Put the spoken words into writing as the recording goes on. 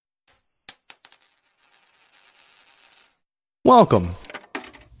Welcome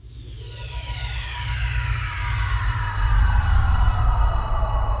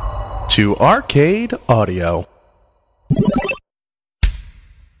to Arcade Audio.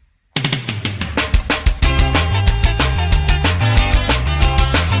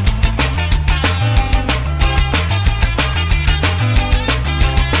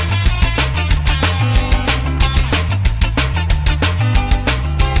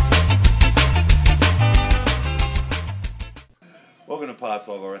 Welcome to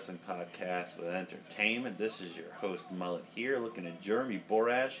Podswoggle Wrestling Podcast with Entertainment. This is your host, Mullet, here, looking at Jeremy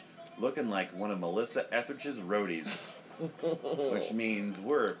Borash, looking like one of Melissa Etheridge's roadies. Which means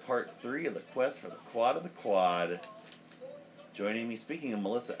we're at part 3 of the quest for the Quad of the Quad. Joining me, speaking of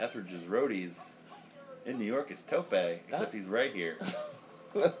Melissa Etheridge's roadies, in New York is Tope, except he's right here.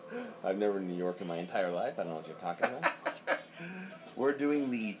 I've never been to New York in my entire life. I don't know what you're talking about. We're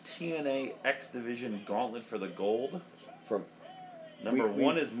doing the TNA X Division Gauntlet for the Gold. From Number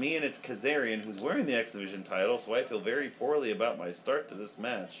 1 is me, and it's Kazarian, who's wearing the X Division title, so I feel very poorly about my start to this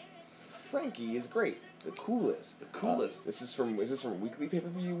match. Frankie is great. The coolest. Is this from Weekly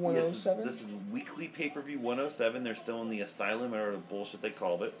Pay-Per-View 107? This is Weekly Pay-Per-View 107. They're still in the asylum, or the bullshit they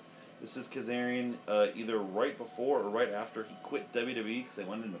called it. This is Kazarian either right before or right after he quit WWE because they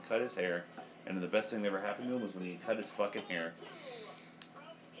wanted him to cut his hair. And the best thing that ever happened to him was when he cut his fucking hair.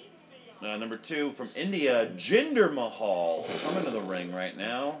 Number 2, from India, Jinder Mahal. Coming to the ring right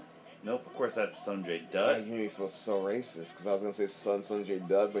now. Nope, of course that's Sanjay Dutt. You made me feel so racist, because I was going to say Sanjay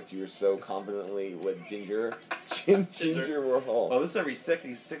Dutt, but you were so confidently with Ginger Mahal. Well, this is every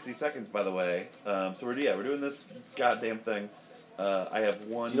 60 seconds, by the way. So we're doing this goddamn thing. I have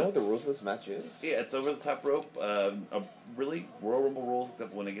one... Do you know what the rules of this match is? Yeah, it's over the top rope. Really, Royal Rumble rules,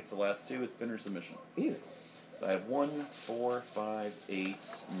 except when it gets the last 2, it's pinner submission. Easy. So I have 1, 4, 5, 8,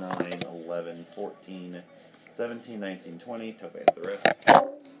 9, 11, 14, 17, 19, 20. Tope has the rest.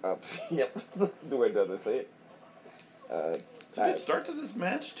 Yep. The way they say it. It's a good start to this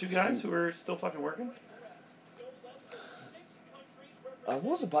match. 2 guys who are still fucking working. What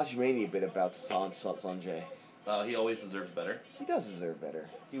was the Botchamania bit about Sanjay? He always deserves better. He does deserve better.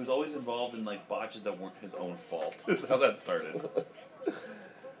 He was always involved in like botches that weren't his own fault. Is how that started.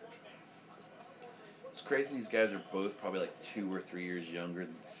 It's crazy these guys are both probably like 2 or 3 years younger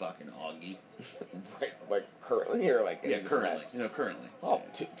than fucking Augie. Right, like currently or like... Yeah, currently. Currently. Oh,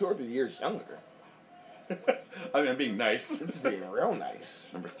 2 or 3 years younger. I mean, I'm being nice. It's being real nice.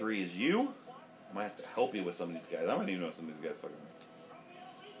 Number 3 is you. I might have to help you with some of these guys. I don't even know if some of these guys fucking...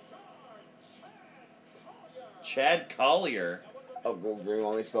 Chad Collier. Oh, do you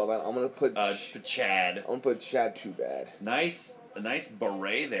want me to spell that? I'm gonna put... Chad. I'm gonna put Chad Too Bad. A nice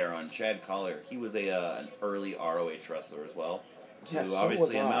beret there on Chad Collier. He was an early ROH wrestler as well. Yeah, who so obviously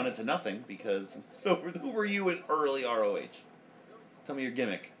was I. amounted to nothing because... So, who were you in early ROH? Tell me your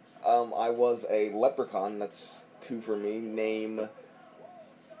gimmick. I was a leprechaun. That's 2 for me. Name...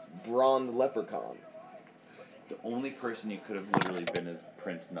 Braun the Leprechaun. The only person you could have literally been is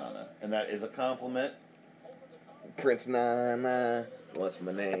Prince Nana. And that is a compliment. Prince Nana, what's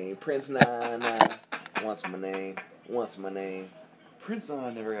my name? Prince Nana, what's my name? What's my name? Prince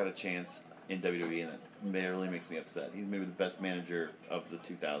Nana never got a chance in WWE, and it really makes me upset. He's maybe the best manager of the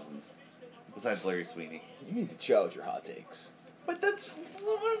 2000s, besides Larry Sweeney. You need to chill with your hot takes. But that's...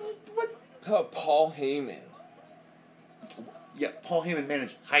 What? How about Paul Heyman? Yeah, Paul Heyman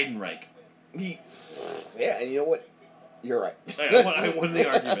managed Heidenreich. Yeah, and you know what? You're right. I won the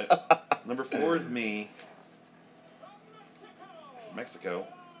argument. Number 4 is me. Mexico.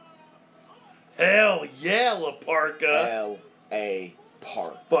 Hell yeah, La Parka. L.A.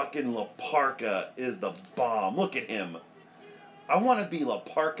 Park. Fucking La Parka is the bomb. Look at him. I want to be La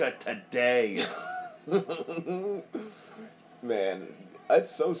Parka today. Man,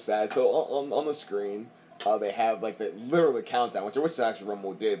 that's so sad. So on the screen, they have like the literal countdown, which actually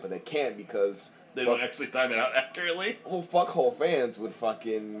Rumble did, but they can't because they don't actually time it out accurately. Well, fuckhole fans would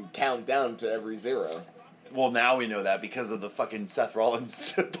fucking count down to every 0. Well, now we know that because of the fucking Seth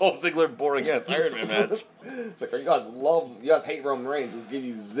Rollins, Dolph Ziggler, Boring against Iron Man match. It's like, you guys hate Roman Reigns. Let's give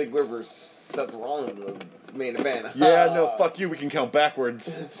you Ziggler versus Seth Rollins in the main event. Yeah, no, fuck you. We can count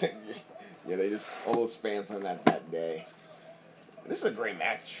backwards. Yeah, they just all those fans on that day. This is a great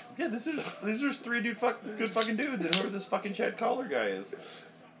match. Yeah, these are just 3 good fucking dudes, and whoever this fucking Chad Collier guy is.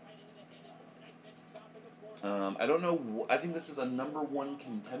 I don't know. I think this is a number 1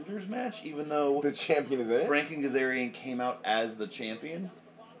 contenders match, even though the champion is in it. Frank and Kazarian came out as the champion.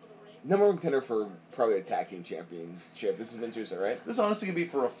 Number 1 contender for probably a tag team championship. This is interesting, right? This honestly could be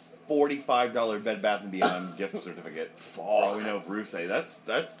for a $45 Bed Bath & Beyond gift certificate. For all we know of Rusey.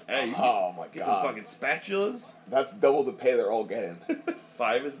 That's hey, you Oh my get god. some fucking spatulas. That's double the pay they're all getting.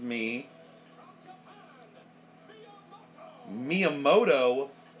 5 is me. Miyamoto,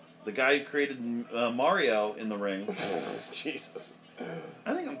 the guy who created Mario, in the ring. Jesus.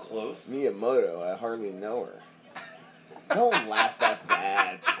 I think I'm close. Miyamoto, I hardly know her. Don't laugh at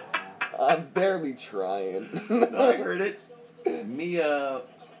that. I'm barely trying. No, I heard it.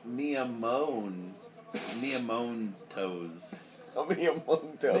 Miyamone toes.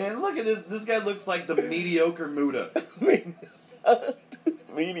 Miyamoto. Man, look at this. This guy looks like the mediocre Muda.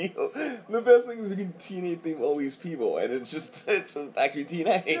 Mediocre. The best thing is we can TNA theme all these people, and it's actually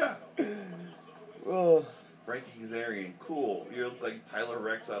TNA. Yeah. Oh. Frankie Kazarian, cool. You look like Tyler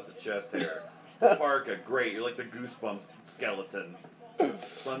Rex without the chest hair. Parka, great. You're like the Goosebumps skeleton.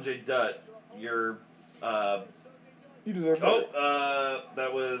 Sanjay Dutt, you're. You deserve better.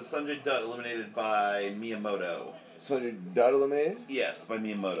 That was Sanjay Dutt eliminated by Miyamoto. Sanjay Dutt eliminated? Yes, by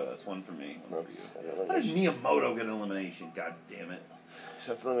Miyamoto. That's one for me. One for That's you. an How did elimination. Miyamoto get an elimination? God damn it.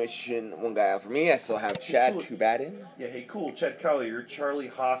 So that's elimination. One guy out for me. I still have Chad Tubatin. Yeah, hey, cool. Chad Colley, you're Charlie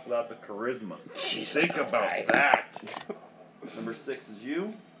Haas without the charisma. Jesus Think about Christ. that. Number 6 is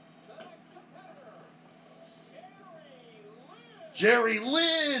you. Jerry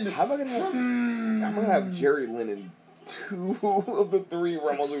Lynn! How am I gonna have? I'm gonna have Jerry Lynn in 2 of the 3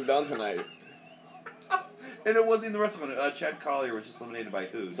 Rumbles we've done tonight. And it wasn't even the rest of them. Chad Collier was just eliminated by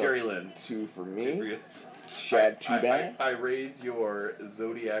who? So Jerry it's Lynn. 2 for Two me. for you. Chad Tubat. I raise your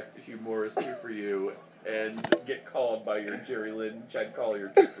Zodiac Humorous 2 for you and get called by your Jerry Lynn Chad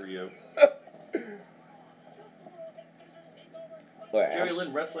Collier 2 for you. Jerry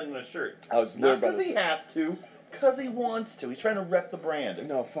Lynn wrestling in a shirt. I was Not literally about because to he say. has to, because he wants to. He's trying to rep the brand.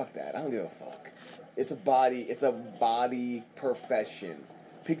 No, fuck that. I don't give a fuck. It's a body profession.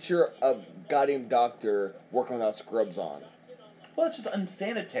 Picture a goddamn doctor working without scrubs on. Well, it's just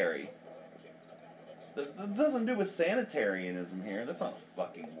unsanitary. That doesn't do with sanitarianism here. That's not a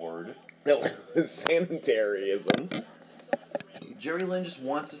fucking word. No, sanitaryism. Jerry Lynn just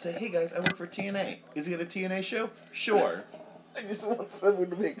wants to say, hey guys, I work for TNA. Is he at a TNA show? Sure. I just want someone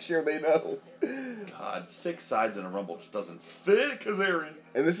to make sure they know. God, 6 sides in a Rumble just doesn't fit Kazarian.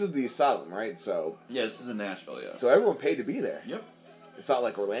 And this is the Asylum, right? So Yeah, this is in Nashville, yeah. so everyone paid to be there. Yep. It's not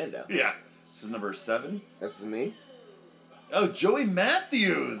like Orlando. Yeah. This is number 7. This is me. Oh, Joey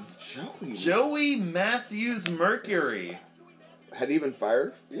Matthews. Joey. Joey Matthews Mercury. Had he been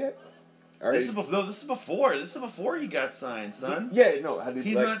fired yet? Already? This is before he got signed, son. Yeah, no. Had he,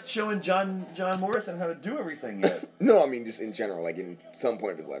 He's like, not showing John Morrison how to do everything yet. No, I mean just in general, like in some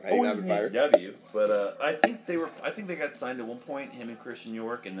point of his life. Had he not he's been in fired? ECW, but I think they got signed at one point, him and Christian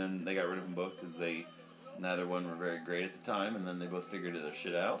York, and then they got rid of them both because neither one were very great at the time, and then they both figured their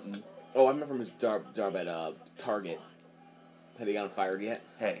shit out. And Oh, I remember from his job at Target. Had he gotten fired yet?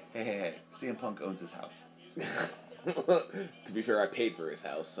 hey, CM Punk owns his house. To be fair, I paid for his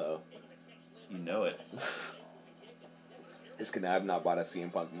house, so You know it. I've not bought a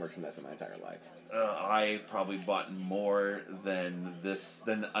CM Punk merchandise in my entire life. I probably bought more than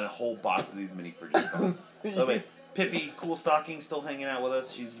a whole box of these mini fridges. Oh wait, Pippi, cool stocking, still hanging out with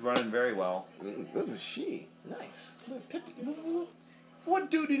us. She's running very well. This is she. Nice. Pippi,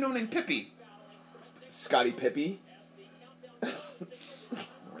 what dude do you know named Pippi? Scotty Pippi.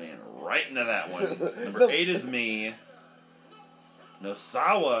 Ran right into that one. Number No. 8 is me.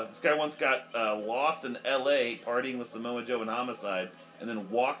 Nosawa. This guy once got lost in L.A. partying with Samoa Joe and Homicide, and then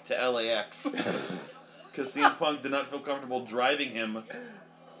walked to LAX because CM Punk did not feel comfortable driving him.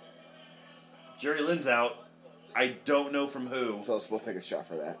 Jerry Lynn's out. I don't know from who. So we'll take a shot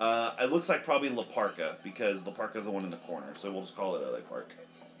for that. It looks like probably La Parka because La Parka's the one in the corner, so we'll just call it LA Park.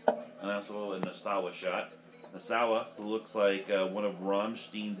 And also a Nosawa shot. Nosawa, who looks like one of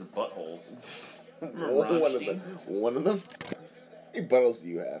Rammstein's buttholes. Remember Rammstein? One of them? How many buttholes do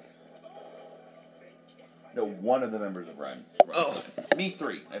you have? No, one of the members of Rhymes. Oh. Me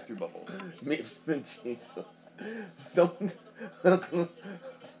 3. I have 3 buttholes. Me, Jesus.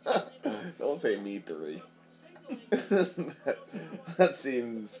 Don't say me 3. that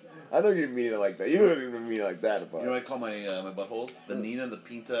seems. I know you mean it like that. You don't even mean it like that, but You know what I call my buttholes? The Nina, the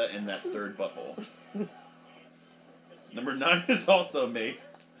Pinta, and that 3rd butthole. Number 9 is also me.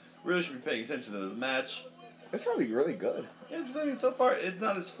 Really should be paying attention to this match. it's probably really good. So far, it's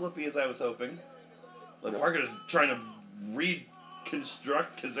not as flippy as I was hoping. Like, Parker is trying to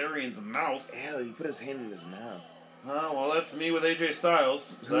reconstruct Kazarian's mouth. Yeah, he put his hand in his mouth. Oh, well, that's me with AJ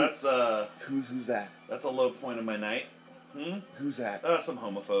Styles. So that's Who's that? that's a low point of my night. Who's that? Some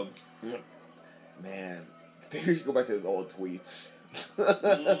homophobe. Man, I think we should go back to his old tweets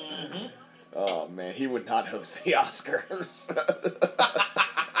Mm-hmm. Oh man, he would not host the Oscars.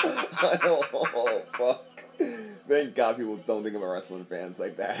 Oh fuck. Thank God people don't think about wrestling fans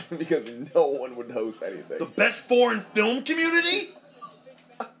like that because no one would host anything. The best foreign film community?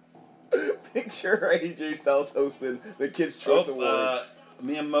 Picture AJ Styles hosting the Kids' Choice Awards.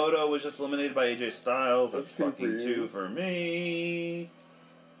 Miyamoto was just eliminated by AJ Styles. That's That's 2 fucking for you. 2 for me.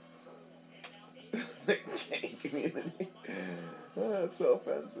 The gay community. Oh, that's so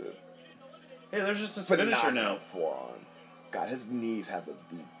offensive. Hey, there's just this But finisher not now. that forearm. God, his knees have to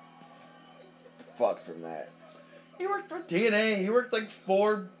be fucked from that. He worked for TNA. He worked like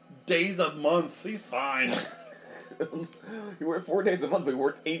 4 days a month. He's fine. He worked 4 days a month, but he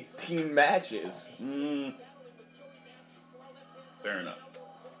worked 18 matches. Fair enough.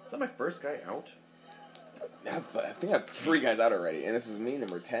 Is that my first guy out? I think I have 3 guys out already, and this is me,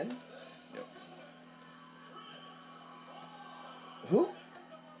 number 10? Yep. Who?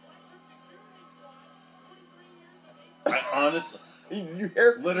 I honestly, Did you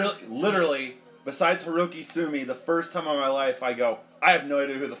hear? literally, besides Hiroki Sumi, the first time in my life I go, I have no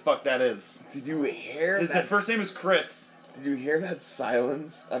idea who the fuck that is. Did you hear His that? first name is Chris. Did you hear that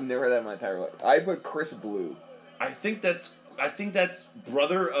silence? I've never heard that in my entire life. I put Chris Blue. I think that's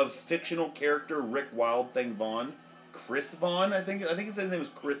brother of fictional character Rick Wild Thing Vaughn. Chris Vaughn, I think his name is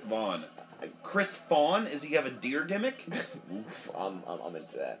Chris Vaughn. Chris Vaughn, does he have a deer gimmick? Oof, I'm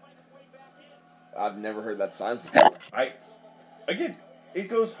into that. I've never heard that silence before. Again, it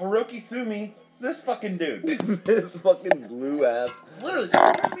goes Hiroki Sumi, this fucking dude. This fucking blue ass. Literally,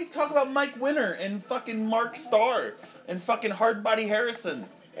 let me talk about Mike Winter and fucking Mark Starr and fucking Hardbody Harrison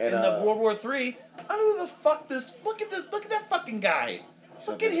And, in the World War III. I don't know who the fuck this. Look at that fucking guy.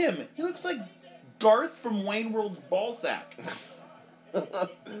 Look at him. He looks like Garth from Wayne World's Ballsack.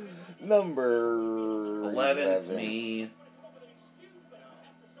 Number 11, it's me.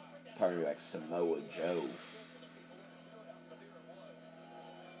 Probably like Samoa Joe.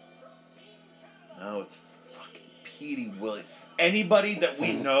 No, it's fucking Petey Williams. Anybody that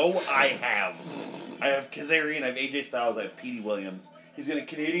we know, I have. I have Kazarian, I have AJ Styles, I have Petey Williams. He's gonna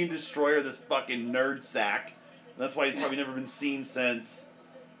Canadian Destroyer this fucking nerd sack. That's why he's probably never been seen since.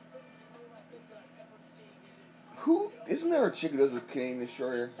 Who? Isn't there a chick who does a Canadian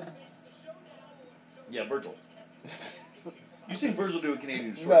Destroyer? Yeah, Virgil. You seen Virgil do a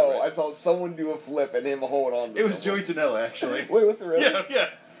Canadian Destroyer? No, right? I saw someone do a flip and him hold on to It was someone. Joey Janela, actually. Wait, what's the real? Yeah.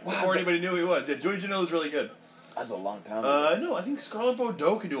 Before anybody knew who he was. Yeah, Joey Janela's really good. That's a long time ago. No, I think Scarlett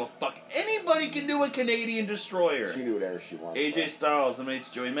Bordeaux can do a fuck. Anybody can do a Canadian Destroyer. She can do whatever she wants. AJ Styles eliminates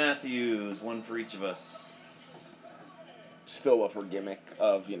Joey Matthews. 1 for each of us. Still love her gimmick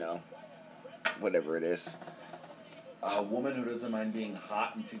of, whatever it is. A woman who doesn't mind being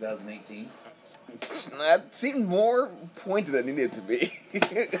hot in 2018. That seemed more pointed than it needed to be.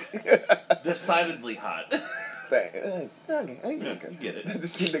 Decidedly hot. Okay, Yeah, get it. That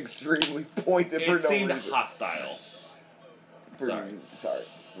just seemed extremely pointed for no It seemed reason. hostile. Sorry.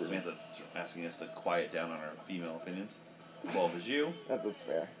 Samantha asking us to quiet down on our female opinions. 12 is you. That's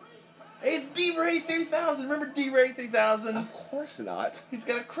fair. Hey, it's D-Ray 3000. Remember D-Ray 3000? Of course not. He's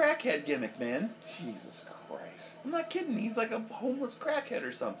got a crackhead gimmick, man. Jesus Christ. I'm not kidding. He's like a homeless crackhead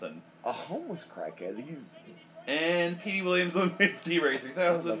or something. A homeless crackhead? And Petey Williams eliminates D-Ray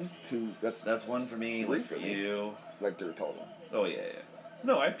 3000. That's 2. That's 1 for me, 3 1 for for me. you. Like 3 total. Oh, yeah.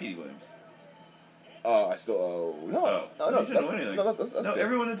 No, I have Petey Williams. Oh, I still. Oh, no. Oh, no. you shouldn't know anything. No, that's No, 2.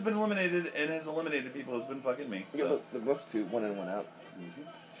 everyone that's been eliminated and has eliminated people has been fucking me. Yeah, So. look, that's 2. 1 in, 1 out.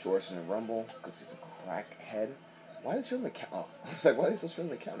 Shorts in a rumble because he's a crackhead. Why are they showing the counter? Oh, I was like, why are they still showing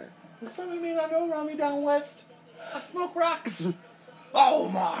the counter? Some of you may not know Rami down west. I smoke rocks. Oh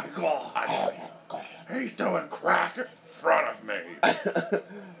my god. He's doing crack in front of me.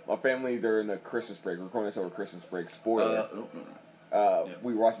 My family during the Christmas break, we're recording this over Christmas break, spoiler. Yeah.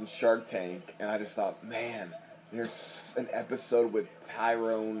 We were watching Shark Tank, and I just thought, man, there's an episode with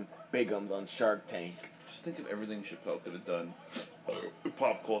Tyrone Biggums on Shark Tank. Just think of everything Chappelle could have done in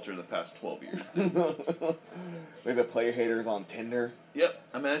pop culture in the past 12 years. Like the player haters on Tinder. Yep.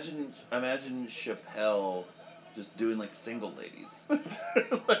 Imagine Chappelle just doing like single ladies.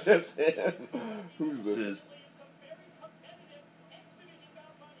 Just him. Who's This this? is.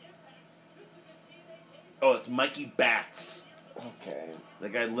 Oh, it's Mikey Batts. Okay. The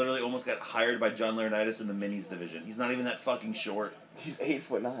guy literally almost got hired by John Laurinaitis in the minis division. He's not even that fucking short. He's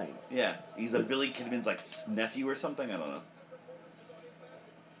 8'9". Yeah, he's a Billy Kidman's like nephew or something. I don't know.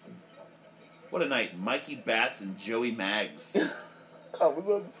 What a night, Mikey Batts and Joey Maggs. I was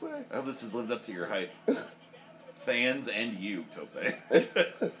about to say. I hope this has lived up to your hype. Fans and you, Tope.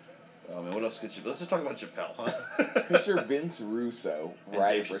 Oh man, what else could you? Let's just talk about Chappelle, huh? Picture Vince Russo And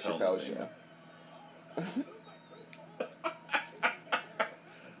writing Dave for Chappelle in the Chappelle's same show.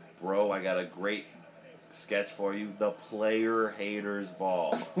 Bro, I got a great sketch for you. The Player Haters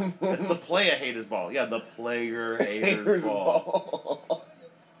Ball. It's the Player Haters Ball. Yeah, the Player Haters Ball.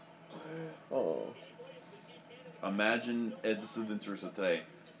 Oh. Imagine, this is Vince Russo today.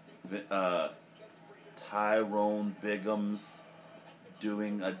 Tyrone Biggums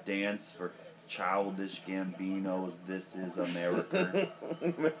doing a dance for Childish Gambino's This Is America.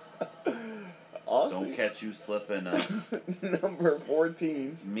 Honestly, Don't catch you slipping. number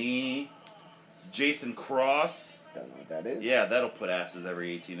 14. It's me, Jason Cross. Don't know what that is. Yeah, that'll put asses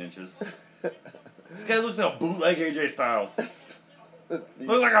every 18 inches. This guy looks like a bootleg AJ Styles. Looks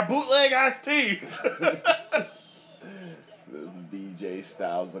like a bootleg Ice-T. This BJ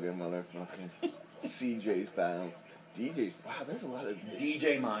Styles looking motherfucker. CJ Styles. DJ. Wow, there's a lot of.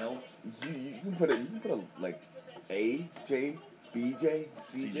 DJ Miles. You can put a like A J B J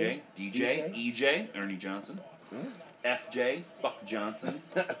CJ, DJ, EJ, Ernie Johnson. FJ, Fuck Johnson.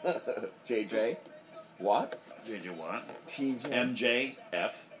 JJ. What? JJ Watt. TJ. MJ,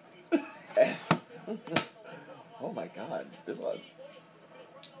 F. Oh my God, there's a lot.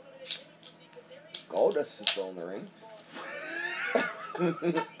 Goldust is still in the ring.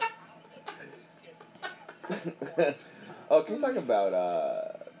 Oh, can we talk about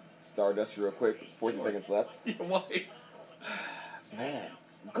Stardust real quick? 14 seconds left. Yeah, why? Man,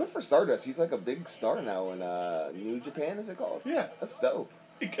 good for Stardust. He's like a big star now in New Japan, is it called? Yeah. That's dope.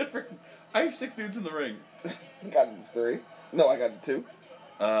 Good for him. I have 6 dudes in the ring. Got 3. No, I got 2.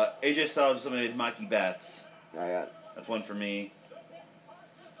 AJ Styles eliminated Mikey Bats. I got That's 1 for me.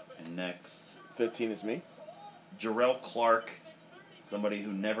 And next, 15 is me. Jarrell Clark. Somebody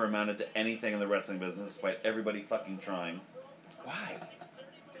who never amounted to anything in the wrestling business, despite everybody fucking trying. Why?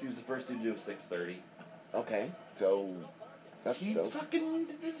 Because he was the first dude to do a 630. Okay, so that's He dope. fucking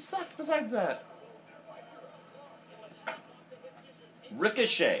sucked besides that.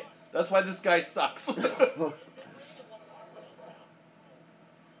 Ricochet. That's why this guy sucks.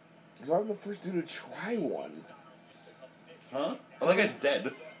 You're the first dude to try one. Huh? Oh, that guy's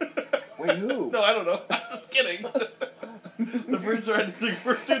dead. Wait, who? No, I don't know. I'm just kidding. The first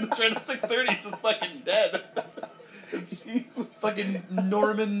dude to try to 630 is just fucking dead. It's fucking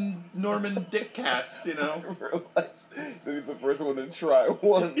Norman Dick Cast, you know? I realized so he's the first one to try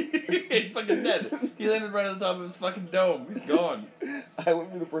one. He's fucking dead. He landed right on the top of his fucking dome. He's gone. I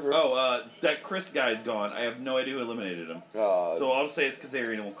wouldn't be the first one. Oh, that Chris guy's gone. I have no idea who eliminated him. So I'll say it's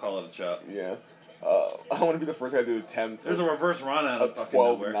Kazarian and we'll call it a chop. Yeah. I want to be the first guy to attempt There's a reverse run out of fucking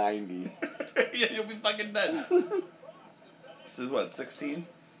nowhere. 1290. Yeah, you'll be fucking dead. This is what, 16?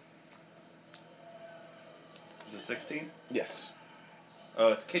 Is it 16? Yes.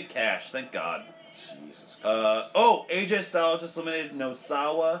 Oh, it's Kid Cash. Thank God. Jesus Christ. AJ Styles just eliminated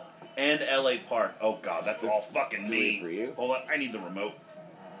Nosawa and LA Park. Oh God, that's all fucking 3 me. for you. Hold on, I need the remote.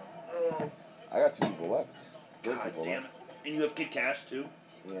 I got 2 people left. 3 God people damn it. left. And you have Kid Cash too?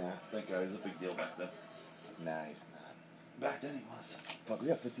 Yeah. Thank God, he was a big deal back then. Nah, he's not. Back then he was. Fuck, we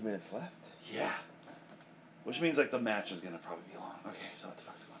got 50 minutes left. Yeah. Which means like the match is gonna probably be long. Okay, so what the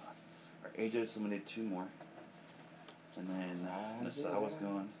fuck's going on? Alright, AJ just eliminated 2 more. And then Nasawa's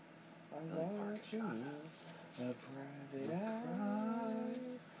gone. I LA Park want is you, gone. a private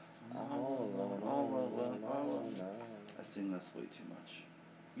eyes, all alone. I sing this way too much.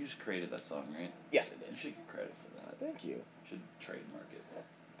 You just created that song, right? Yes, I You did. should get credit for that. Thank you. You should trademark it.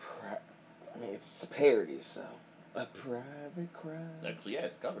 I mean, it's parody, so. A private crime. Actually, yeah,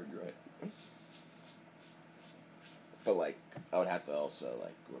 it's covered. You're right. But, like, I would have to also,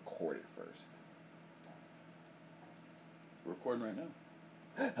 like, record it first. We're recording right now.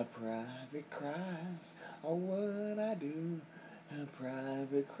 A private cries, or what I do. A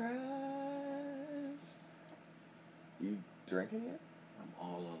private cries. You drinking yet? I'm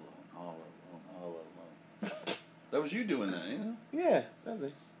all alone. That was you doing that, you know? Yeah, that's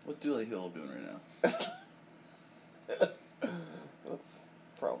it. What's Dooley Hill doing right now? Let's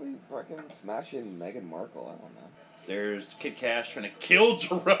probably fucking smashing Meghan Markle. I don't know. There's Kid Cash trying to kill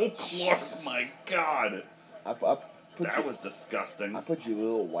Jarrell Clark. My God. I put That was disgusting. I put you a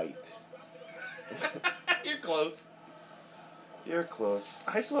little white. You're close. You're close.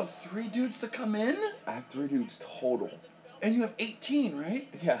 I still have 3 dudes to come in? I have 3 dudes total. And you have 18, right?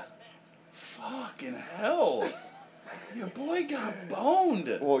 Yeah. Fucking hell. Your boy got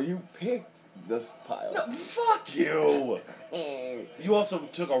boned. Well, you picked this pile. No, fuck you. You also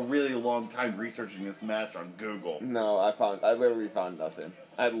took a really long time researching this match on Google. No, I literally found nothing.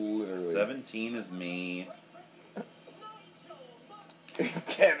 I literally. 17 is me.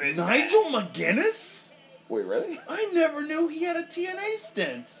 Kevin Nigel McGuinness? Wait, really? I never knew he had a TNA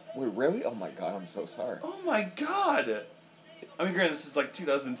stint. Wait, really? Oh my god, I'm so sorry. Oh my god. I mean, granted, this is like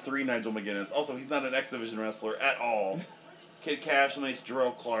 2003 Nigel McGuinness. Also, he's not an X Division wrestler at all. Kid Cash eliminates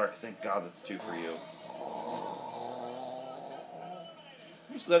Jerrell Clark. Thank God that's 2 for you.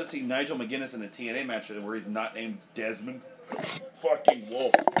 I'm just glad to see Nigel McGuinness in a TNA match where he's not named Desmond fucking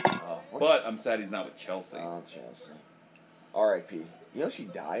Wolf. But I'm sad he's not with Chelsea. Oh, Chelsea. R.I.P. You know she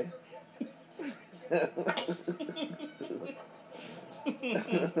died? I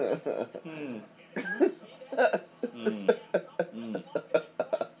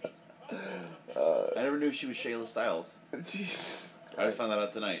never knew she was Shayla Styles. Jeez. I just found that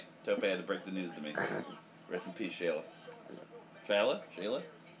out tonight. Tope had to break the news to me. Rest in peace, Shayla. Shayla LaBeouf?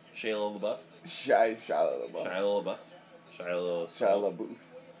 Shia LaBeouf. Shia LaBeouf. Shia Shia LaBeouf.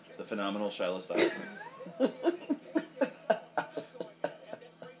 The phenomenal Shayla Styles.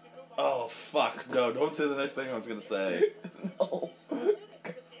 Oh, fuck. No, don't say the next thing I was going to say. No.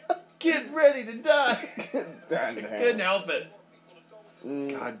 Get ready to die. Damn. Couldn't help it.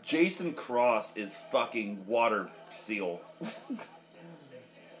 God, Jason Cross is fucking water seal.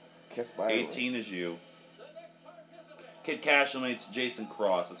 Kiss by 18 is you. Kid Cash eliminates Jason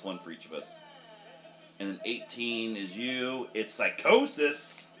Cross. That's 1 for each of us. And then 18 is you. It's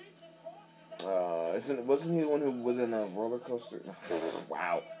Psychosis. Wasn't he the one who was in a roller coaster?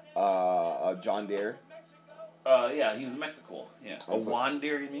 Wow. John Deere. Yeah, he was in Mexico. Yeah. A Okay. Juan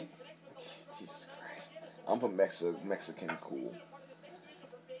Deere, you mean? Jesus Christ. I'm put Mexican cool.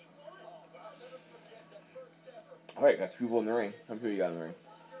 Alright, got 2 people in the ring. How many people you got in the ring?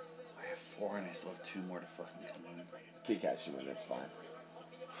 I have 4 and I still have 2 more to fucking come in. Kid Cash you win, that's fine.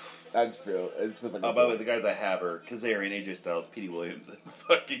 It feels like By the way, the guys I have are Kazarian, AJ Styles, Petey Williams, and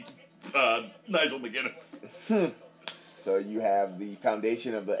fucking Nigel McGuinness. So you have the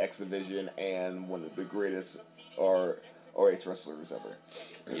foundation of the X Division and one of the greatest RH wrestlers ever.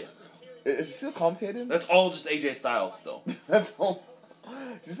 Yeah. Is he still commentating? That's all just AJ Styles still. That's all.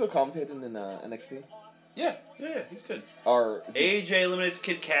 Is he still commentating in NXT? Yeah, he's good. Or is he- AJ eliminates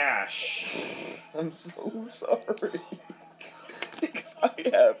Kid Cash. I'm so sorry. Because I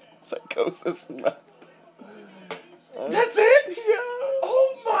have Psychosis left. That's it? Yeah.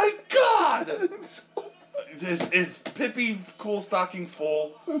 Oh my god! I'm so... Is Pippi Cool Stocking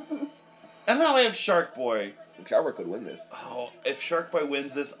full? And now I have Shark Boy. Shark could win this. Oh, if Shark Boy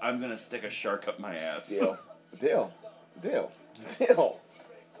wins this, I'm gonna stick a shark up my ass. Deal.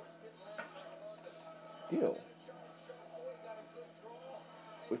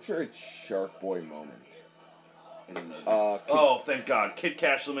 What's your Shark Boy moment? Oh, thank God. Kid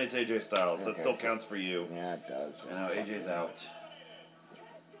Cash eliminates AJ Styles. That Okay. still counts for you. Yeah, it does. And now AJ's out.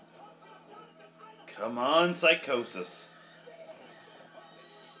 Come on, Psychosis.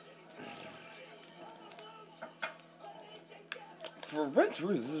 For Vince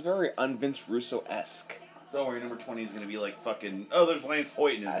Russo, this is very un-Vince Russo-esque. Don't worry, number 20 is going to be like fucking... Oh, there's Lance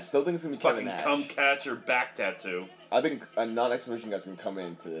Hoyt in I his still think it's going to be Kevin fucking Nash. cum catch or back tattoo. I think a non-exhibition guy's going to come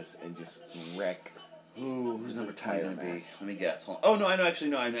into this and just wreck. Ooh, who's number 20 going to be? Retirement. Let me guess. Hold on. Oh, no, I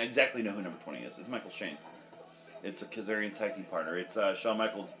exactly know who number 20 is. It's Michael Shane. It's a Kazarian tag team partner. It's Shawn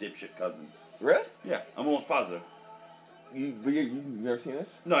Michaels' dipshit cousin. Really? Yeah, I'm almost positive. You've never seen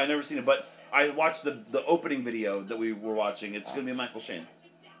this? No, I never seen it, but I watched the opening video that we were watching. It's going to be Michael Shane.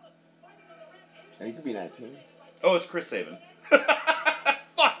 Yeah, you could be 19. Oh, it's Chris Sabin.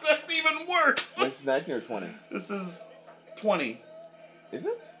 Fuck, that's even worse. This is 19 or 20? This is 20. Is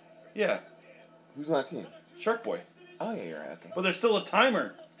it? Yeah, Who's 19? Shark Boy. Oh, yeah, you're right. Okay. But there's still a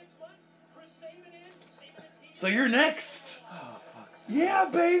timer. So you're next. Oh, fuck. Yeah,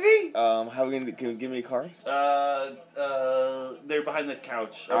 baby. How are we going to... Can you give me a card? They're behind the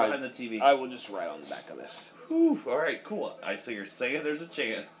couch, or All right. behind the TV. I will just write on the back of this. Whew, all right, cool. So you're saying there's a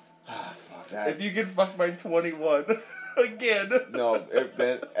chance. Ah, fuck that. If you get fucked by 21 again. No,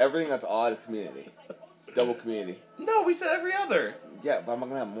 then everything that's odd is community. Double community. No, we said every other. Yeah, but I'm not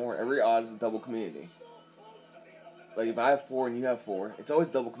going to have more. Every odd is a double community. Like, if I have 4 and you have 4, it's always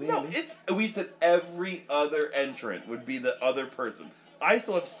double community. No, we said every other entrant would be the other person. I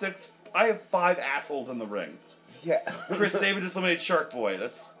still have 6. I have 5 assholes in the ring. Yeah. Chris Sabin just eliminated Shark Boy.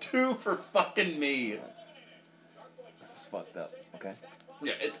 That's 2 for fucking me. This is fucked up, okay?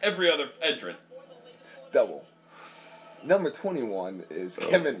 Yeah, it's every other entrant. Double. Number 21 is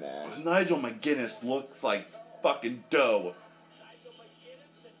Kevin Nash. Nigel McGuinness looks like fucking dough.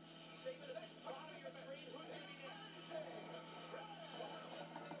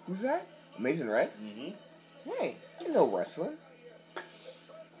 Who's that? Mason Red? Mm-hmm. Hey, you know wrestling.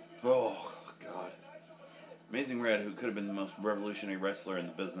 Oh, God. Amazing Red, who could have been the most revolutionary wrestler in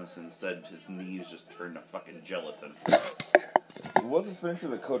the business, and instead his knees just turned to fucking gelatin. What's his finisher?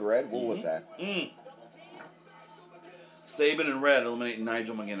 The Code Red? What was that? Sabin and Red eliminate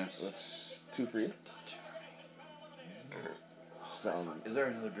Nigel McGuinness. That's 2 for you. Is there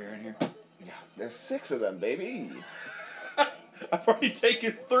another beer in here? Yeah. There's 6 of them, baby. I've already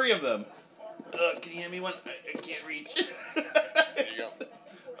taken 3 of them. Can you hand me one? I can't reach. There you go.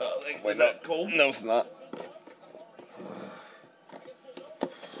 Oh, thanks. Wait, Is that cold? No, it's not.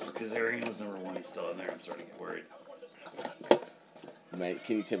 Kazarian was number 1. He's still in there. I'm starting to get worried. Mate,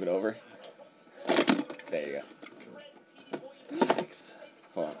 can you tip it over? There you go. Thanks.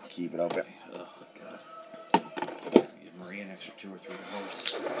 Hold on, keep it open. Oh, God. Give Marie an extra 2 or 3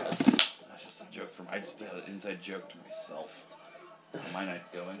 hours. That's just a joke from... I just had an inside joke to myself. That's how my night's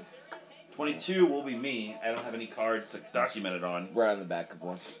going. 22 will be me. I don't have any cards to document it on. Right on the back of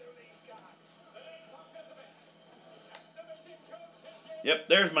one. Yep,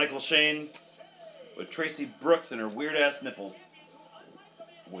 there's Michael Shane with Tracy Brooks and her weird-ass nipples.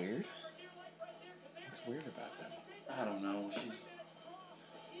 Weird? What's weird about them? I don't know. She's...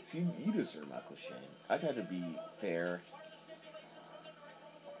 See, you deserve Michael Shane. I tried to be fair.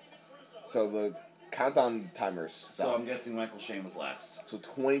 So the countdown timers stopped. So I'm guessing Michael Shane was last. So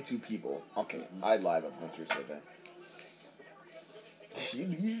 22 people. Okay, I lied up once you said that.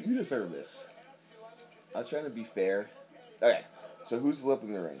 You deserve this. I was trying to be fair. Okay, so who's left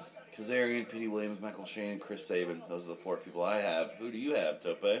in the ring? Kazarian, Petey Williams, Michael Shane, and Chris Sabin. Those are the 4 people I have. Who do you have,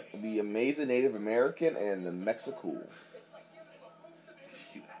 Tope? The Amazing Native American and the Mexico.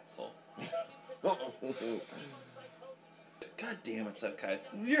 You asshole. God damn it, so guys.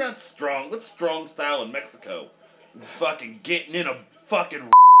 You're not strong. What's strong style in Mexico? Fucking getting in a fucking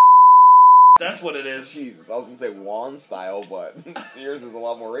that's what it is. Jesus, I was going to say Juan style, but yours is a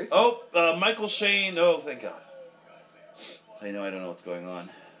lot more racist. Oh, Michael Shane. Oh, thank God. So I don't know what's going on.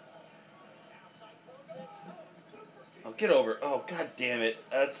 Oh, get over it. Oh, God damn it.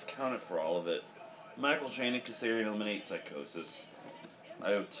 That's counted for all of it. Michael Shane and Kazarian eliminate Psychosis.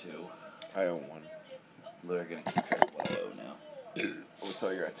 I owe 2. I owe 1. Literally gonna keep track of what I owe now. Oh, so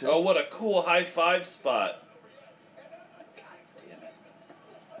you're at 2? Oh, what a cool high 5 spot. God damn it.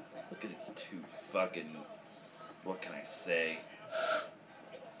 Look at these 2 fucking... What can I say?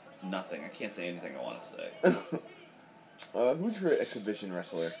 Nothing. I can't say anything I want to say. Who's your exhibition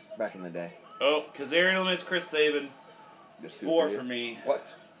wrestler back in the day? Oh, Kazarian eliminates Chris Sabin. Just 2 4 you? for me.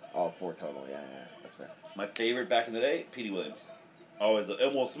 What? Oh, 4 total. Yeah, that's fair. My favorite back in the day, Petey Williams. Always,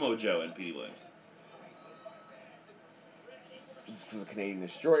 well, Samoa Joe and Petey Williams. Just because of Canadian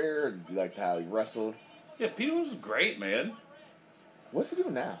Destroyer, or do you like how he wrestled? Yeah, Petey Williams was great, man. What's he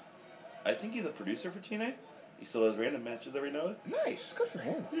doing now? I think he's a producer for TNA. He still does random matches every now and then. Nice, good for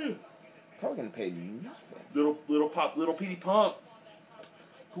him. Yeah. Probably getting paid nothing. Little Petey Pump.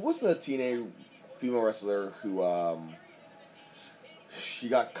 Who was the TNA female wrestler who she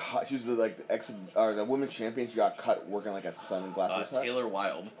got cut? She was the women's champion. She got cut working like a sunglasses hut. Taylor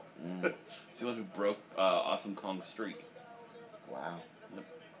Wilde. She was who broke Awesome Kong's streak. Wow. Yep.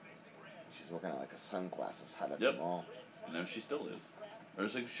 She's working at like a sunglasses hut at Yep. the mall. No, she still is. Or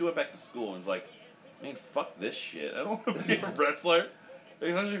it's like she went back to school and was like, man, fuck this shit. I don't want to be a wrestler.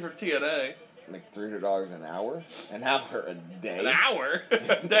 Especially for TNA. Like $300 an hour? An hour a day? An hour?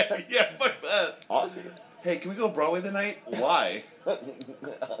 Yeah, fuck that. Awesome. Hey, can we go Broadway tonight? Why?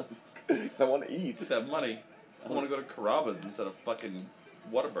 Because I want to eat. Just have money. I want to go to Carrabba's instead of fucking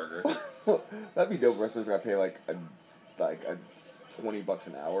Whataburger. That'd be dope. Wrestlers got to pay like a $20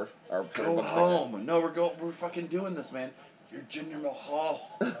 an hour or $20 Go home. No, we're fucking doing this, man. You're Jinder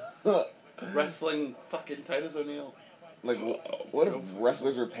Mahal. Wrestling fucking Titus O'Neil. Like, what if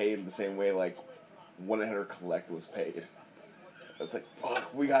wrestlers were paid the same way like 1-800 Collect was paid? It's like,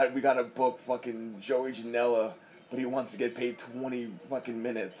 fuck, we gotta book fucking Joey Janela, but he wants to get paid 20 fucking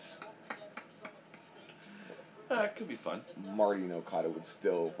minutes. It could be fun. Marty and Okada would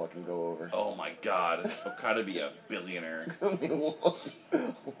still fucking go over. Oh my god. Okada be a billionaire.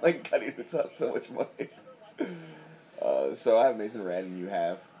 My god, he would have so much money. So I have Mason Red and you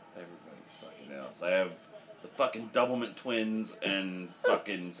have? Everybody's fucking else. I have the fucking Doublemint Twins and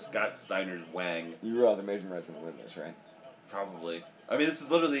fucking Scott Steiner's Wang. You realize Amazing Red's gonna win this, right? Probably. I mean, this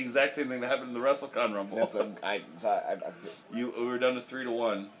is literally the exact same thing that happened in the WrestleCon Rumble. We We're down to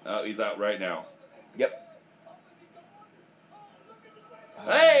 3-1. He's out right now. Yep.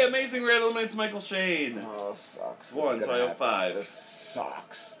 Hey, Amazing Red eliminates Michael Shane. Oh, sucks. 1, so I owe 5. This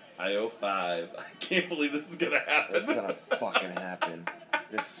sucks. I owe 5. I can't believe this is gonna happen. It's gonna fucking happen.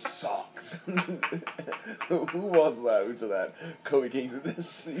 This sucks. Who was that? Who said that? Kobe King's in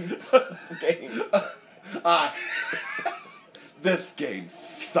this game. This game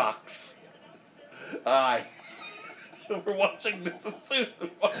sucks. We're watching this as soon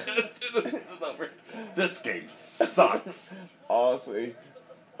as this is over. This game sucks. Honestly.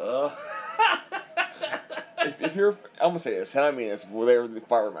 If you're, I'm gonna say this, and I mean this, whatever the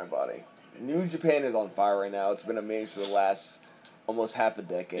fire in my body. New Japan is on fire right now. It's been amazing for the last almost half a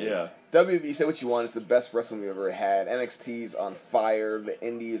decade. Yeah. WB, say what you want, it's the best wrestling we've ever had. NXT's on fire. The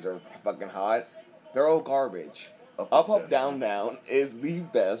Indies are fucking hot. They're all garbage. Up, down, down is the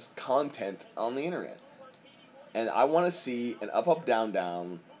best content on the internet. And I want to see an up, down,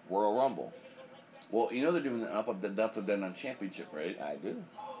 down Royal Rumble. Well, you know they're doing the up, down, down championship, right? I do.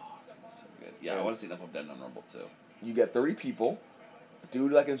 Oh, it's gonna be so good. Yeah, I want to see an up, down, down Rumble too. You get 30 people.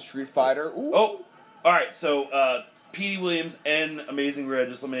 Dude like in Street Fighter. Ooh. Oh, all right. So, Petey Williams and Amazing Red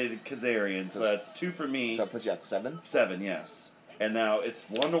just eliminated Kazarian, so that's 2 for me. So I put you at 7? 7, yes. And now it's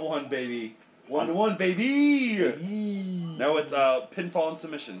 1-1, baby. 1-1, baby. Now it's pinfall and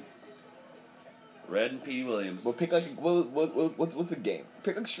submission. Red and Petey Williams. Well, pick like what's the game?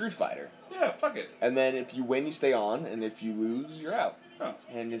 Pick like Street Fighter. Yeah, fuck it. And then if you win, you stay on, and if you lose, you're out. Oh.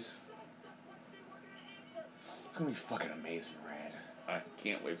 And just it's gonna be fucking amazing, Red. I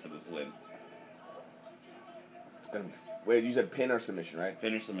can't wait for this win. It's gonna be. Wait, you said pin or submission, right?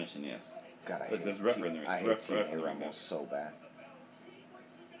 Pin or submission, yes. God, I Look, hate there's ref in the ring. I hate Ref TNA in the Rumble ring. so bad.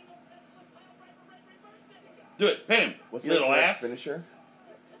 Do it. Pin him. What's You the little next ass. finisher?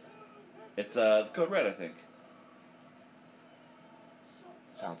 It's the Code Red, I think.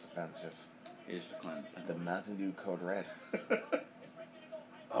 Sounds offensive. He just declined The Mountain Dew Code Red.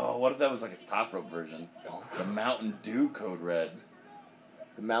 Oh, what if that was like his top rope version? Oh. The Mountain Dew Code Red.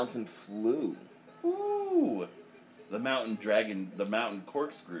 The Mountain Flu. Ooh. The Mountain Dragon, the Mountain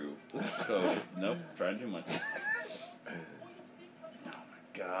Corkscrew Code. Nope, trying too much. Oh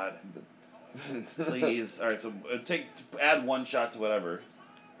my god. Please. Alright, so add 1 shot to whatever.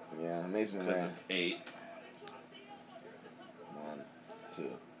 Yeah, Amazing Because Red. it's 8. 1,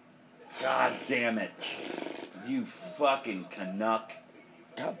 2. God damn it. You fucking Canuck.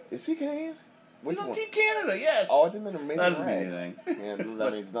 God, is he Canadian? Which He's on one? Team Canada, yes. Oh, I didn't mean Amazing That doesn't Red. mean anything. Yeah,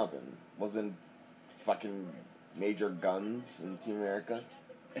 that means nothing. Wasn't fucking Major Guns in Team America?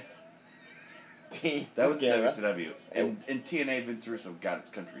 Team That was Canada. WCW. And in TNA, Vince Russo got his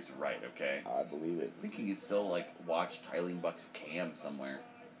countries right, okay? I believe it. I think he can still, watch Tyleen Buck's cam somewhere.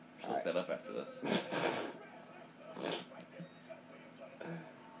 Should look that up after this.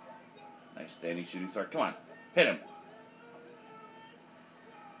 Nice standing shooting star. Come on. Pin him.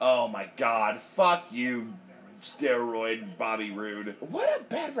 Oh my god. Fuck you, steroid Bobby Roode. What a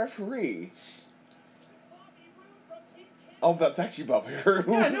bad referee. Oh, that's actually Bobby Roode.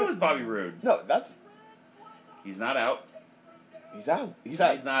 Yeah, I knew it was Bobby Roode. No, that's... He's not out. He's out. He's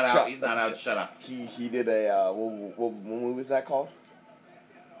out. He's not out. Shut- He's not out. Shut up. He did a... what movie was that called?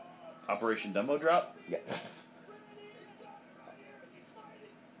 Operation Dumbo Drop? Yeah.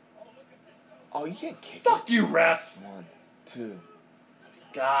 Oh, you can't kick Fuck you, ref! it. 1, 2.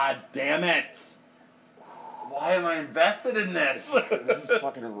 God damn it! Why am I invested in this? This is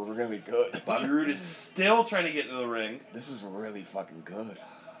fucking really good. Bobby Roode is still trying to get into the ring. This is really fucking good.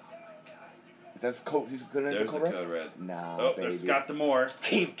 Is that code? He's good at the There's the code red? Code Red. Nah, Oh, baby. there's Scott D'Amore.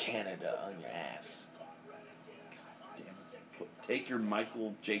 Team Canada on your ass. Damn it. Take your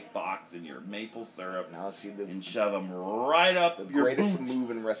Michael J. Fox and your maple syrup Now let's see the and shove them right up your greatest boot.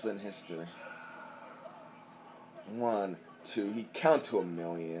 move in wrestling history. 1, 2. He count to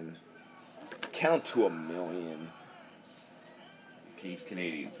 1,000,000. Count to 1,000,000. He's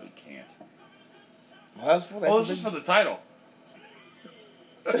Canadian, so he can't. Well, that's for Well, it's just for the title.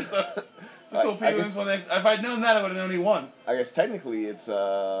 So cool, Pete Williams won next. If I'd known that, I would have known he won. I guess technically it's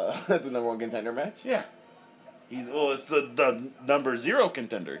the number 1 contender match. Yeah. It's the number 0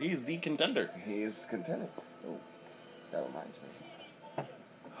 contender. He's the contender. He's contender. Oh, that reminds me.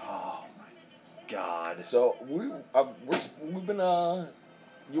 Oh my god. So we've been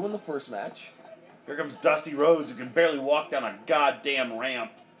you won the first match. Here comes Dusty Rhodes, who can barely walk down a goddamn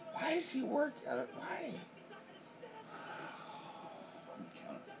ramp. Why does he work? Why?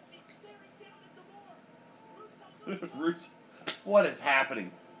 Russo, what is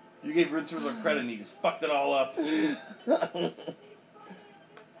happening? You gave Russo credit and he just fucked it all up.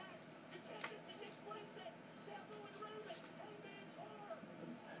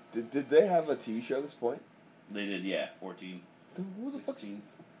 Did they have a TV show at this point? They did, yeah. 14, Then who the fuck's 16.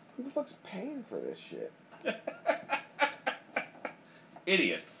 paying for this shit?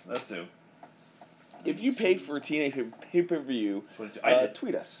 Idiots. That's who. If you paid for a TNA pay-per-view, 22. I did.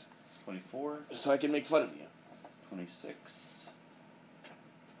 tweet us 24, so I can make fun of you. 26.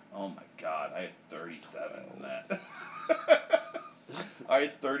 Oh Oh my god, I had 37 in that. I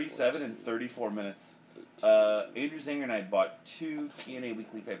had 37 in 34 minutes. Andrew Zinger and I bought 2 TNA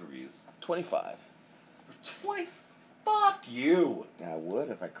Weekly pay-per-views. 25. 20? Fuck you! I would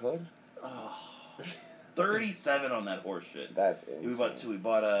if I could. 37 on that horse shit. That's insane. We bought 2. We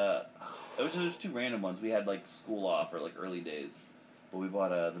bought it was just 2 random ones. We had like school off or like early days. But we bought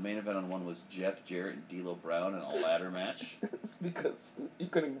the main event on one was Jeff Jarrett and D'Lo Brown in a ladder match. Because you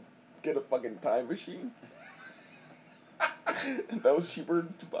couldn't get a fucking time machine. That was cheaper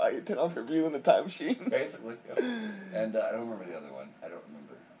to buy a 10 off review than a time machine. Basically, yep. And I don't remember the other one. I don't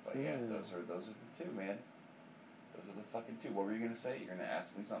remember. But yeah, those are the 2, man. Those are the fucking 2. What were you gonna say? You're gonna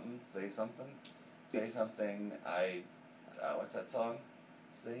ask me something? Say something? Say something. What's that song?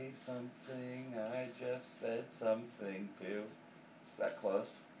 Say something. I just said something too. Is that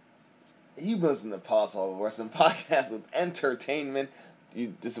close? You listen to Possible Wrestling Podcast with entertainment.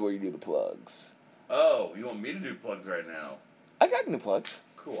 This is where you do the plugs. Oh, you want me to do plugs right now? I got new plugs.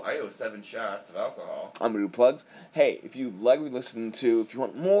 Cool. I owe 7 shots of alcohol. I'm gonna do plugs. Hey, if you like what you listen to, if you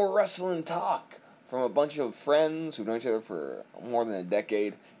want more wrestling talk from a bunch of friends who've known each other for more than a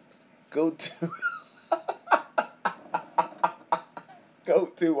decade, go to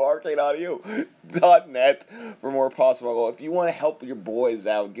arcadeaudio.net for more possible. If you want to help your boys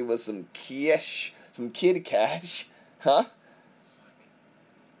out, give us some cash, some kid cash, huh?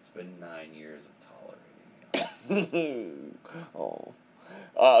 It's been 9 years of tolerating you. Oh.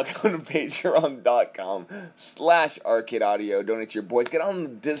 Go to patreon.com/arcadeaudio. Donate to your boys. Get on the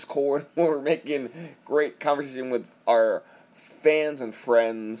Discord where we're making great conversation with our fans and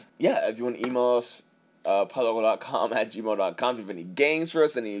friends. Yeah, if you want to email us, puzzle.com@gmail.com. If you have any games for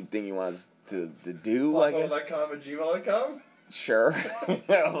us, anything you want us to do, I guess. Puzzle.com@gmail.com? Sure.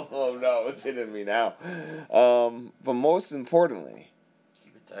 Oh no, it's hitting me now. But most importantly,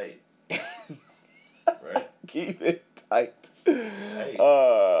 keep it tight. Right? Keep it tight. Hey.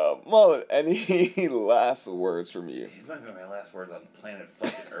 Mullet, any last words from you? These might be my last words on planet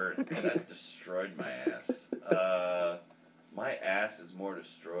fucking Earth. That destroyed my ass. My ass is more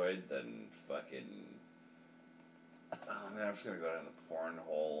destroyed than fucking... Oh man, I'm just gonna go down the porn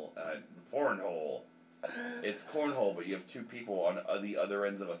hole. The porn hole. It's cornhole, but you have 2 people on the other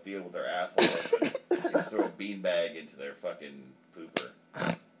ends of a field with their assholes open. You just throw a beanbag into their fucking pooper.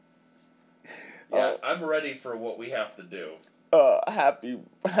 Yeah, I'm ready for what we have to do. Happy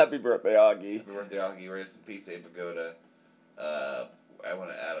birthday, Augie. Happy birthday, Augie. Rest in peace, Abe Pagoda. I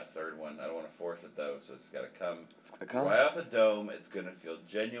want to add a 3rd one. I don't want to force it, though, so it's got to come. It's going to come. Right off the dome. It's going to feel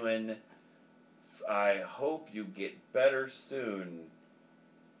genuine. I hope you get better soon,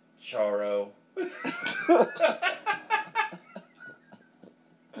 Charo.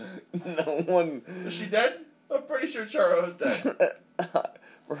 No one... Is she dead? I'm pretty sure Charo is dead.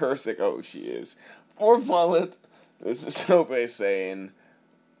 For her sake, she is. For Mullet, this is Sope saying,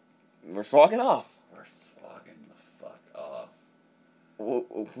 we're swagging off. We're swagging the fuck off.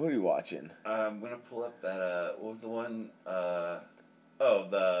 What are you watching? I'm gonna pull up that. What was the one?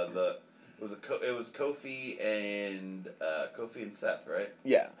 It was Kofi and Seth, right?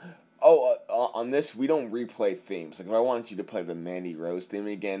 Yeah. On this, we don't replay themes. Like, if I wanted you to play the Mandy Rose theme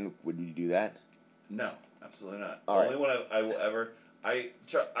again, would you do that? No, absolutely not. All right. Only one I will ever...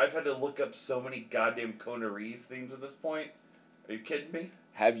 I've had to look up so many goddamn Kona Reeves themes at this point. Are you kidding me?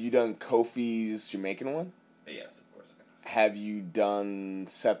 Have you done Kofi's Jamaican one? Yes, of course I have. Have you done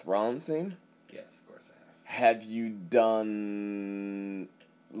Seth Rollins' theme? Yes, of course I have. Have you done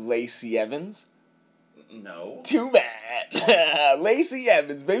Lacey Evans? No. Too bad. Lacey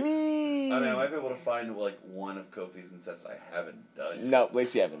Evans, baby. I mean, I might be able to find like one of Kofi's and Seth's I haven't done. No,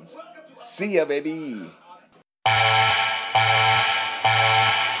 Lacey Evans. See ya, baby.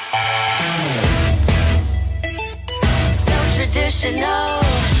 So traditional,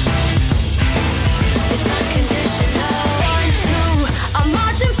 it's unconditional. 1, 2, I'm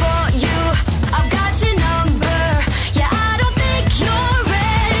marching for you. I've got your number. Yeah, I don't think you're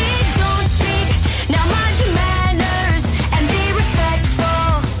ready. Don't speak. Now mind your manners and be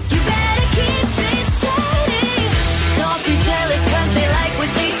respectful. You better keep it steady. Don't be jealous 'cause they like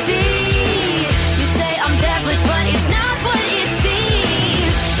what they see. You say I'm devilish, but it's not what it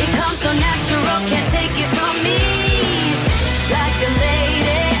seems. It comes so natural, can't take it from me. Like a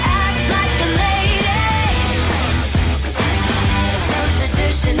lady, act like a lady. So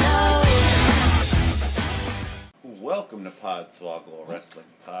traditional. Welcome to Podswoggle Wrestling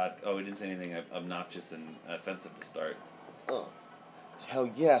Pod. Oh, we didn't say anything obnoxious and offensive to start. Hell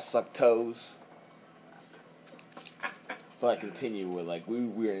yeah, suck toes. But I continue with, like,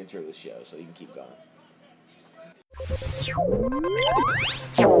 we're an intro of the show, so you can keep going.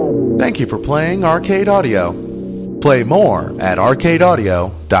 Thank you for playing Arcade Audio. Play more at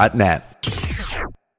arcadeaudio.net.